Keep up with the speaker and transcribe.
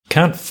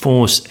Can't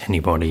force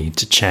anybody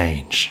to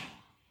change,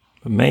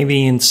 but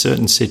maybe in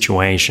certain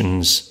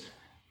situations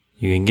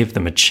you can give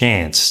them a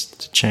chance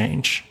to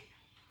change.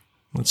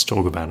 Let's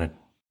talk about it.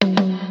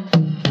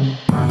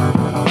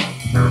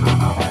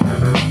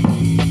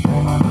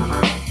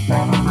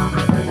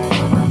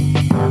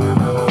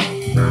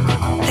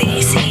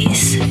 This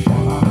is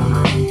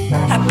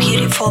a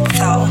beautiful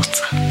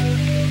thought.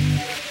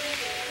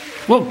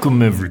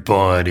 Welcome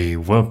everybody,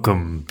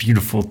 welcome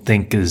beautiful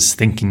thinkers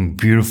thinking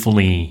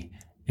beautifully,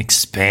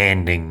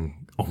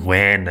 expanding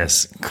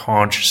awareness,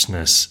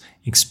 consciousness,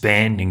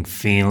 expanding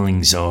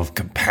feelings of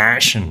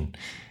compassion,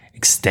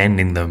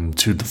 extending them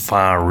to the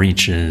far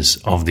reaches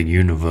of the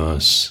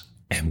universe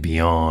and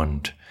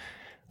beyond.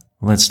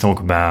 Let's talk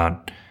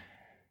about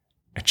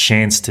a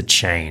chance to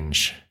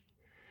change.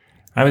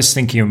 I was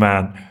thinking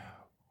about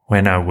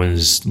when I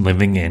was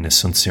living in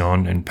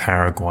Asunción in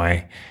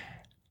Paraguay,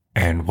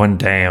 and one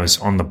day I was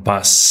on the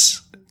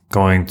bus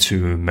going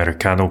to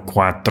Mercado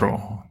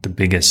Cuatro, the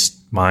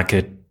biggest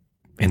market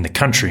in the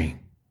country,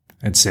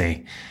 I'd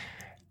say.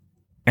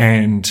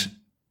 And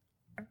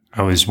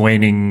I was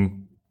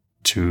waiting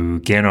to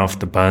get off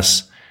the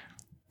bus,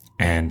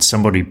 and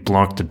somebody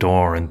blocked the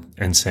door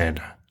and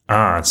said,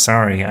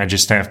 sorry, I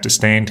just have to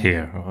stand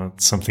here, or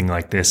something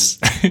like this.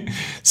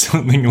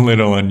 Something a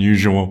little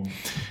unusual.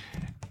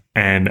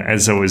 And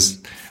as I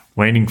was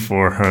waiting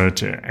for her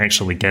to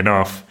actually get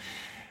off,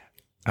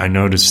 I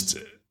noticed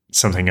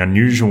something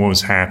unusual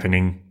was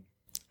happening.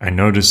 I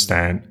noticed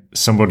that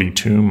somebody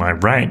to my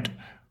right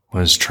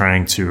was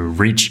trying to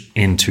reach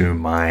into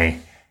my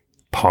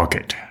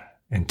pocket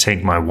and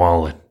take my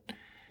wallet.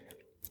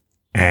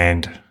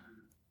 And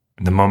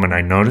the moment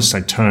I noticed,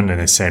 I turned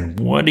and I said,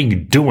 "What are you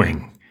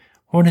doing?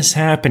 What is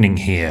happening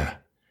here?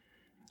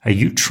 Are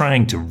you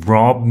trying to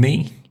rob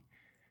me,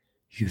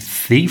 you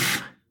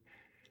thief?"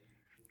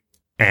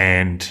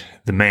 And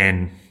the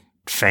man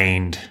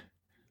feigned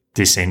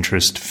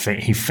disinterest.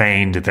 He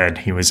feigned that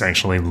he was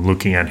actually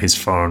looking at his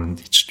phone.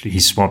 He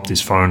swapped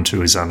his phone to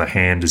his other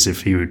hand as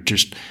if he would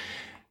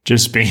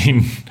just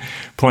been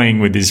playing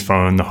with his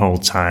phone the whole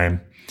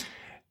time.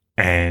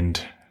 And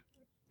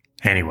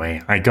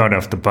anyway, I got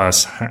off the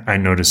bus. I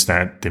noticed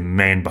that the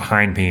man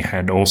behind me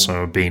had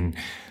also been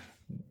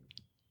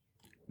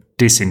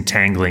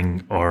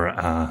disentangling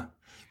or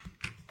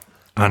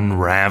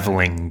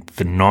unraveling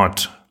the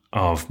knot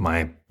of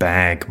my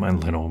bag, my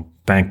little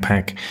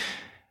backpack,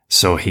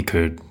 so he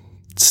could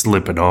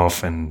slip it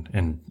off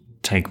and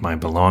take my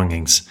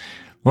belongings.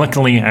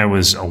 Luckily, I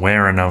was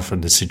aware enough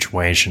of the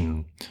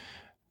situation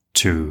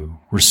to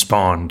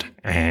respond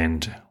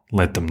and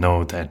let them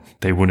know that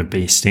they wouldn't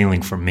be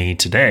stealing from me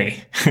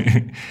today.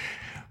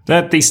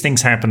 That these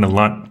things happen a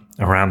lot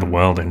around the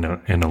world in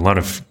a lot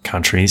of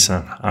countries.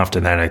 After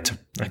that,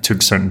 I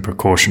took certain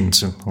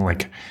precautions,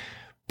 like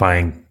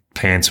buying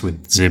pants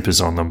with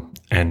zippers on them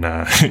and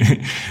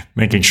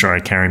making sure I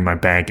carry my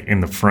bag in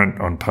the front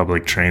on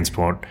public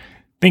transport.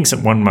 Things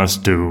that one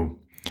must do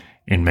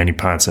in many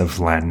parts of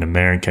Latin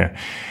America.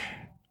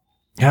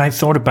 I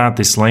thought about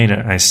this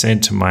later. I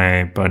said to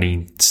my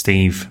buddy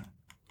Steve,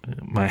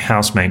 my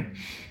housemate,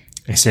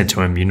 I said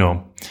to him,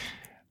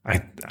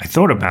 I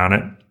thought about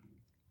it.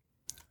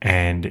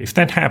 And if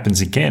that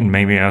happens again,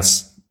 maybe I'll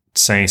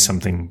say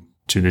something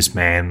to this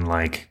man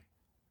like,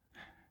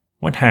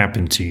 "What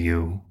happened to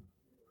you?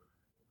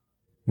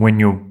 When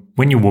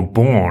you were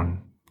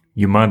born,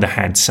 your mother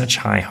had such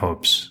high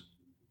hopes,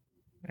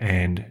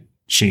 and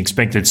she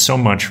expected so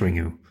much from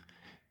you.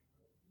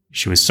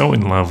 She was so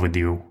in love with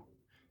you,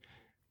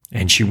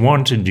 and she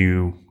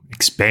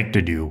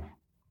expected you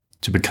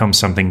to become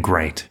something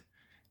great.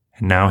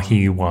 And now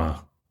here you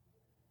are,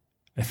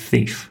 a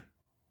thief.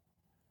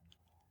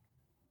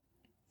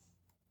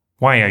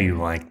 Why are you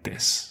like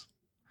this?"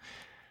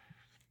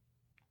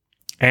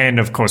 And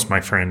of course,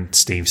 my friend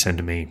Steve said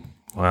to me,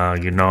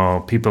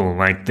 "Well, people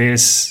like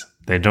this,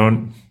 they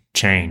don't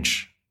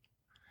change."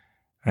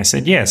 I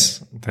said,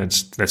 yes,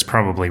 that's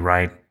probably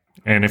right.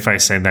 And if I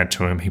said that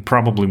to him, he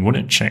probably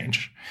wouldn't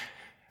change.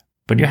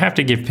 But you have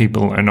to give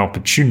people an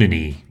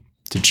opportunity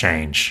to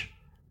change.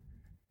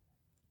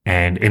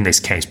 And in this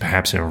case,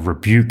 perhaps a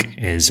rebuke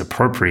is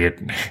appropriate,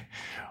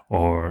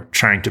 or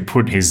trying to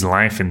put his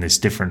life in this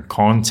different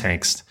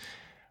context,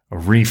 or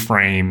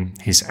reframe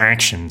his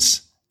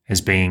actions as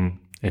being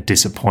a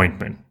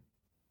disappointment,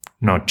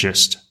 not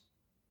just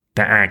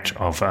the act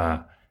of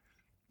a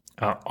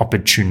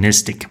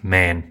opportunistic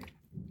man.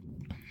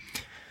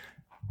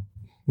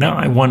 Now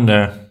I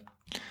wonder,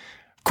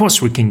 of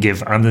course we can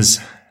give others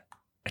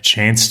a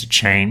chance to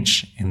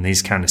change in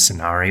these kind of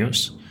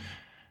scenarios,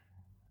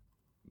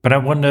 but I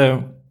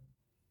wonder,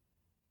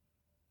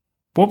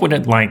 what would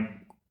it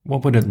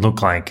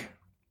look like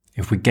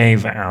if we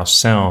gave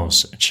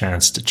ourselves a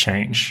chance to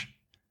change?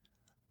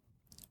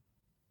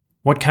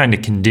 What kind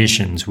of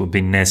conditions would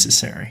be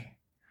necessary?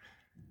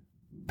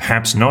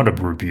 Perhaps not a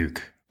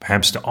rebuke,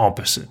 perhaps the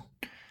opposite.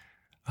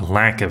 A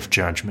lack of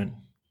judgment,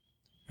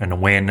 an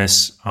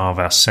awareness of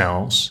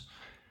ourselves,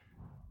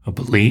 a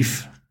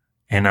belief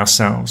in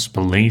ourselves,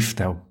 belief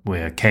that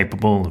we're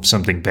capable of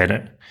something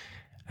better,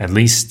 at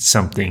least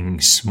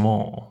something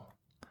small,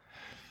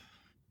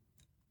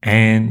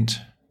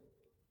 and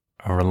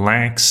a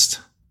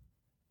relaxed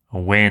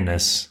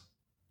awareness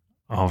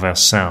of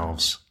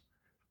ourselves,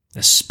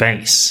 a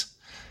space,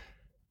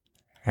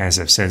 as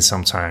I've said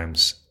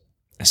sometimes,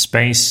 a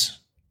space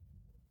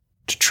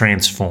to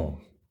transform,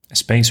 a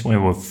space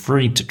where we're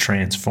free to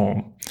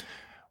transform,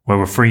 where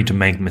we're free to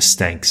make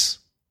mistakes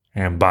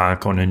and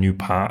embark on a new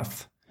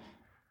path.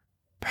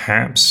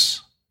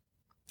 Perhaps,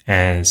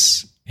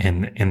 as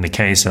in the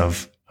case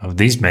of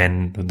these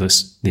men,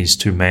 these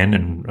two men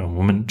and a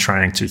woman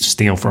trying to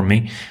steal from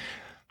me,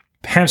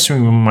 perhaps we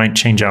might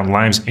change our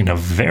lives in a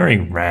very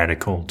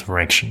radical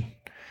direction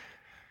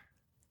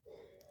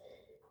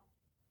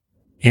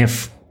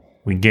if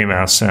we give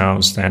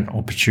ourselves that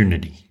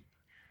opportunity.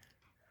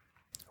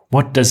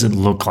 What does it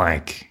look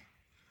like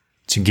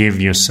to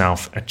give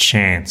yourself a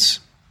chance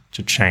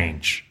to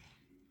change?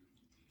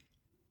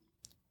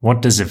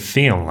 What does it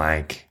feel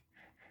like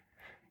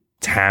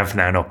to have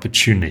that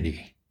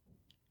opportunity?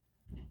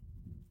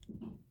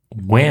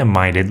 Where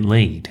might it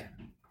lead?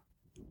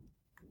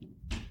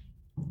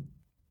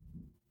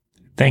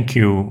 Thank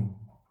you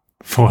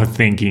for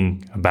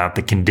thinking about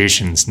the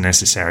conditions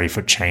necessary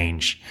for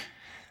change.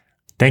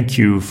 Thank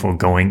you for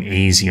going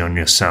easy on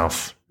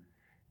yourself.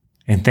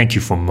 And thank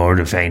you for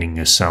motivating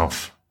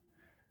yourself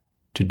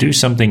to do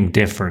something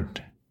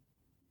different,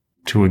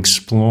 to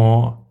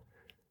explore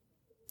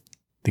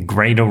the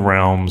greater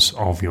realms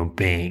of your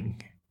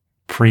being,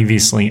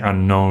 previously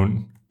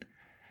unknown,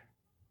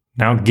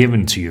 now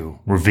given to you,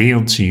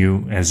 revealed to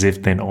you as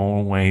if they'd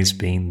always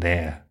been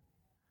there.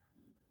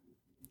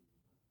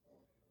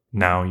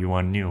 Now you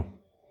are new.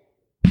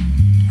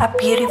 A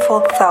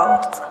beautiful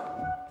thought.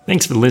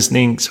 Thanks for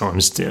listening. So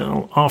I'm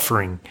still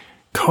offering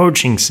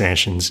coaching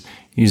sessions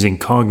using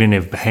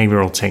cognitive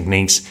behavioral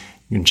techniques.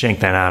 You can check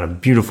that out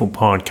at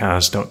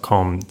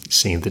beautifulpodcast.com.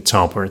 See at the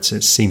top where it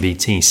says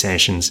CBT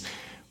sessions.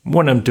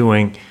 What I'm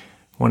doing,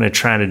 what I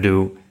try to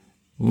do,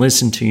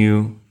 listen to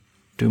you,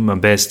 do my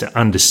best to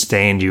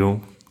understand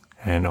you.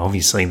 And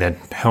obviously that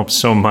helps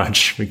so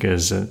much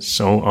because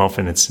so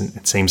often it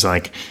seems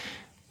like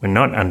we're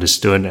not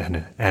understood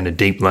at a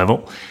deep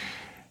level.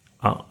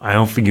 I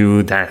offer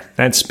you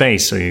that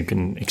space so you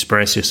can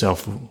express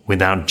yourself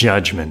without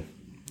judgment,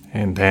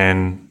 and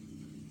then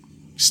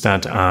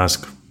start to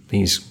ask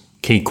these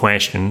key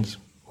questions.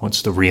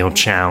 What's the real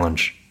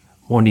challenge?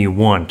 What do you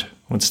want?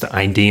 What's the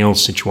ideal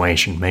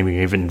situation? Maybe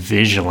even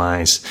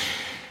visualize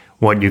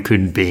what you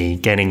could be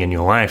getting in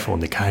your life or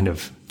the kind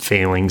of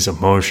feelings,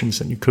 emotions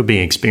that you could be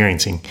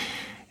experiencing.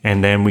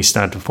 And then we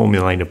start to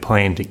formulate a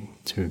plan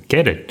to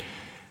get it.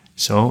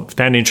 So if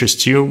that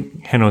interests you,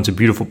 head on to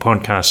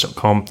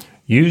beautifulpodcast.com.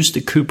 Use the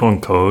coupon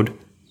code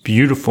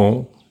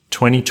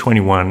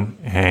BEAUTIFUL2021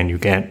 and you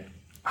get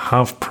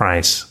half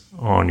price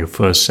on your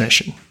first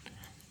session.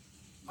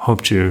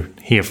 Hope to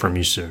hear from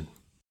you soon.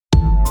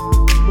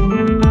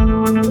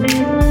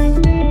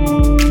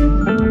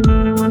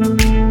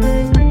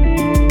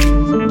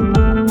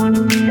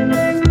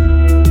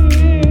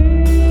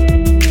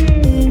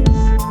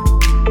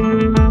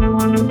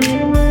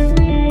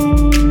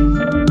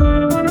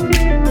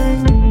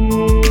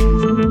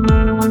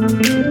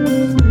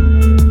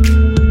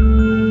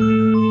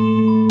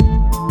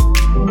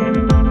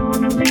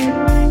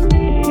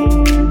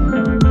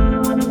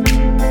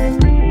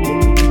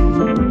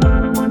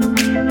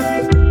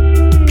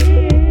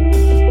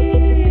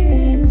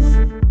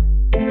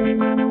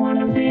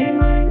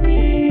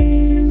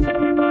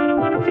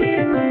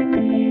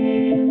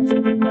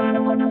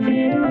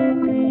 Feel like